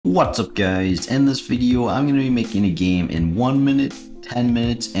What's up guys, in this video I'm going to be making a game in 1 minute, 10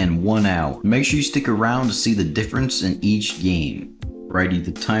 minutes, and 1 hour. Make sure you stick around to see the difference in each game. Alrighty,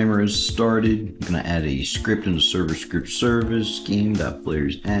 the timer has started. I'm going to add a script into server script service,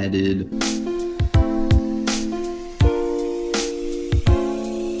 game.players added.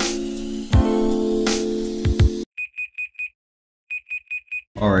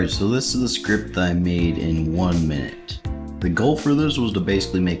 Alright, so this is the script that I made in 1 minute. The goal for this was to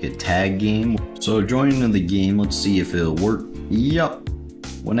basically make a tag game. So joining into the game, let's see if it'll work. Yup.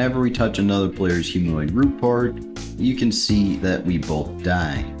 Whenever we touch another player's humanoid root part, you can see that we both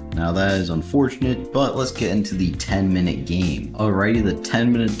die. Now that is unfortunate, but let's get into the 10-minute game. Alrighty, the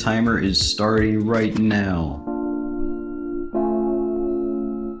 10-minute timer is starting right now.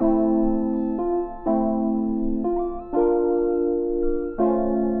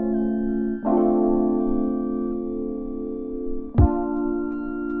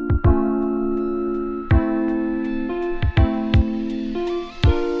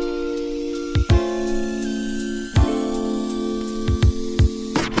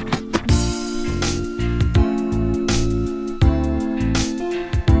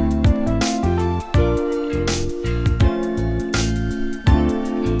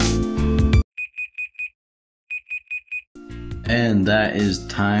 And that is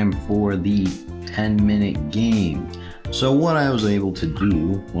time for the 10-minute game. So what I was able to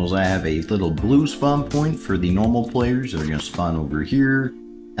do was I have a little blue spawn point for the normal players that are going to spawn over here.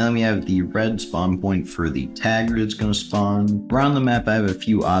 And then we have the red spawn point for the tagger that's going to spawn. Around the map I have a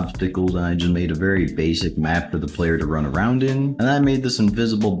few obstacles, and I just made a very basic map for the player to run around in. And I made this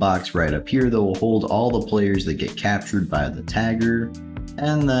invisible box right up here that will hold all the players that get captured by the tagger.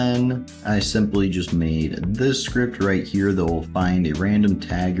 And then I simply just made this script right here that will find a random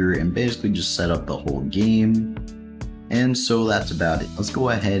tagger and basically just set up the whole game. And so that's about it. Let's go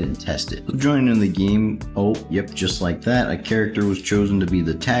ahead and test it. So joining in the game, oh yep, just like that, a character was chosen to be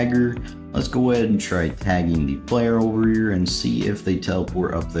the tagger. Let's go ahead and try tagging the player over here and see if they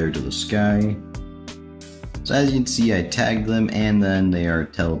teleport up there to the sky. So as you can see, I tagged them and then they are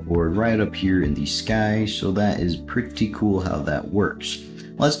teleported right up here in the sky. So that is pretty cool how that works.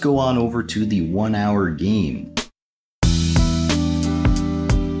 Let's go on over to the 1 hour game.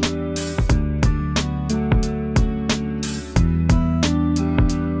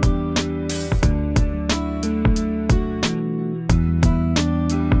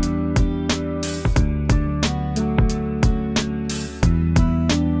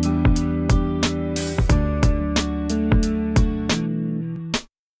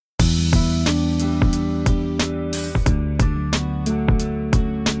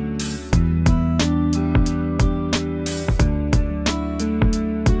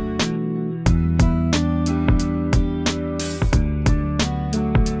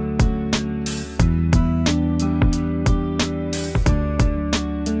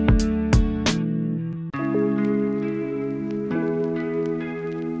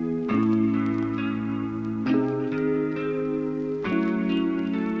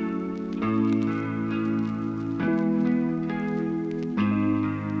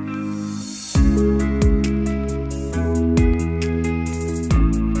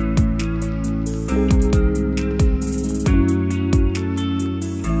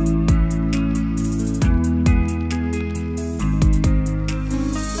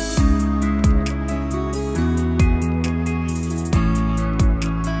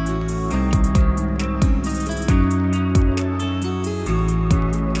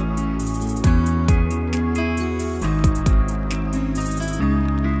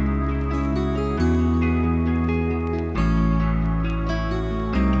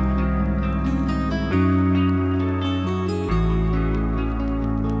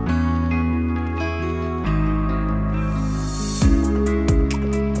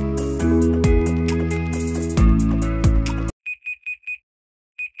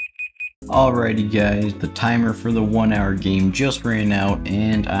 Alrighty guys, the timer for the 1 hour game just ran out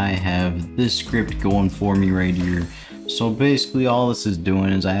and I have this script going for me right here. So basically all this is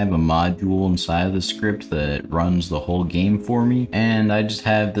doing is I have a module inside of the script that runs the whole game for me, and I just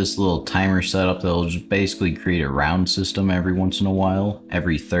have this little timer set up that'll just basically create a round system every once in a while,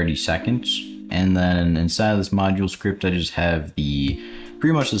 every 30 seconds. And then inside of this module script I just have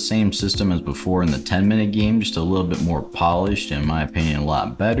pretty much the same system as before in the 10-minute game, just a little bit more polished, in my opinion a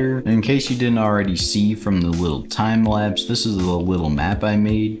lot better. And in case you didn't already see from the little time lapse, this is the little map I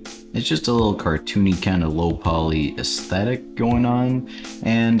made. It's just a little cartoony kind of low poly aesthetic going on,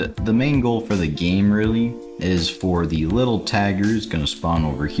 and the main goal for the game really is for the little taggers gonna spawn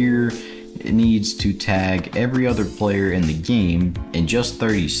over here, it needs to tag every other player in the game in just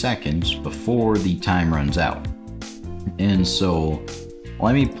 30 seconds before the time runs out. And so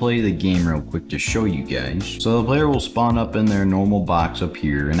let me play the game real quick to show you guys. So the player will spawn up in their normal box up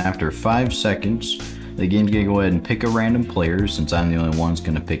here, and after 5 seconds, the game's gonna go ahead and pick a random player, since I'm the only one that's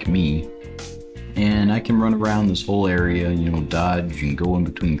gonna pick me. And I can run around this whole area, you know, dodge and go in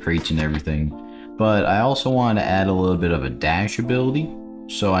between crates and everything. But I also wanted to add a little bit of a dash ability.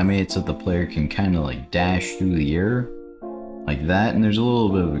 So I made it so the player can kind of like dash through the air like that. And there's a little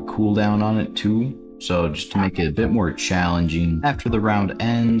bit of a cooldown on it too. So just to make it a bit more challenging, after the round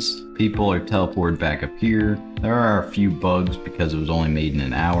ends, people are teleported back up here. There are a few bugs because it was only made in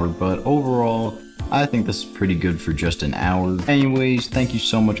an hour, but overall, I think this is pretty good for just an hour. Anyways, thank you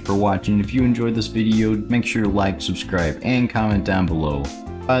so much for watching. If you enjoyed this video, make sure to like, subscribe, and comment down below.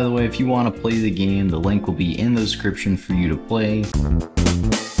 By the way, if you want to play the game, the link will be in the description for you to play.